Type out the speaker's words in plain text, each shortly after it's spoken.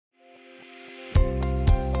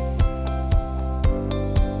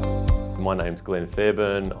My name's Glenn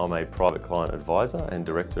Fairbairn. I'm a private client advisor and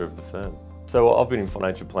director of the firm. So I've been in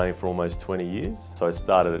financial planning for almost 20 years. So I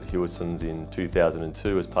started at Hewison's in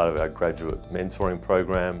 2002 as part of our graduate mentoring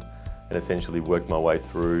program and essentially worked my way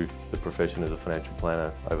through the profession as a financial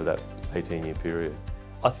planner over that 18-year period.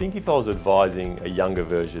 I think if I was advising a younger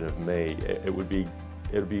version of me, it would be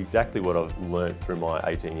exactly what I've learned through my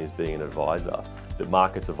 18 years being an advisor, that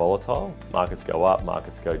markets are volatile, markets go up,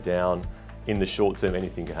 markets go down. In the short term,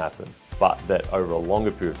 anything can happen, but that over a longer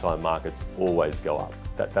period of time, markets always go up.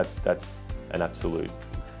 That's an absolute.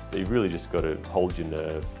 You've really just got to hold your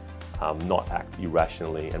nerve, not act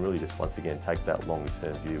irrationally, and really just once again take that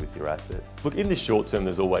longer-term view with your assets. Look, in the short term,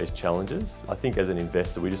 there's always challenges. I think as an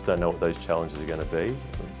investor, we just don't know what those challenges are going to be.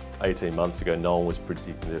 18 months ago, no one was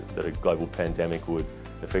predicting that a global pandemic would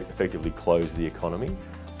effectively close the economy.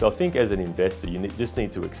 So I think as an investor, you just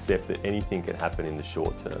need to accept that anything can happen in the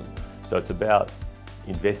short term. So it's about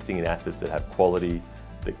investing in assets that have quality,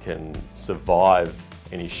 that can survive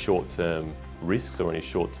any short-term risks or any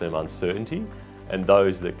short-term uncertainty, and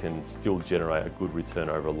those that can still generate a good return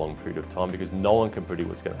over a long period of time, because no one can predict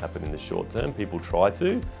what's going to happen in the short term. People try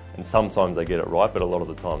to, and sometimes they get it right, but a lot of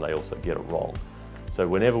the time they also get it wrong. So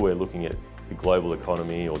whenever we're looking at the global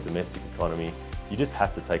economy or domestic economy, you just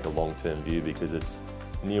have to take a long-term view because it's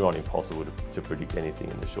near on impossible to predict anything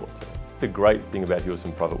in the short term. The great thing about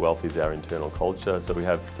Hewison Private Wealth is our internal culture. So we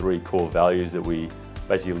have 3 core values that we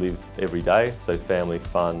basically live every day. So family,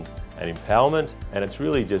 fun, and empowerment. And it's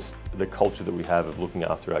really just the culture that we have of looking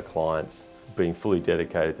after our clients, being fully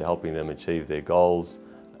dedicated to helping them achieve their goals.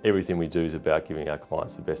 Everything we do is about giving our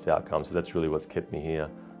clients the best outcome. So that's really what's kept me here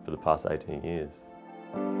for the past 18 years.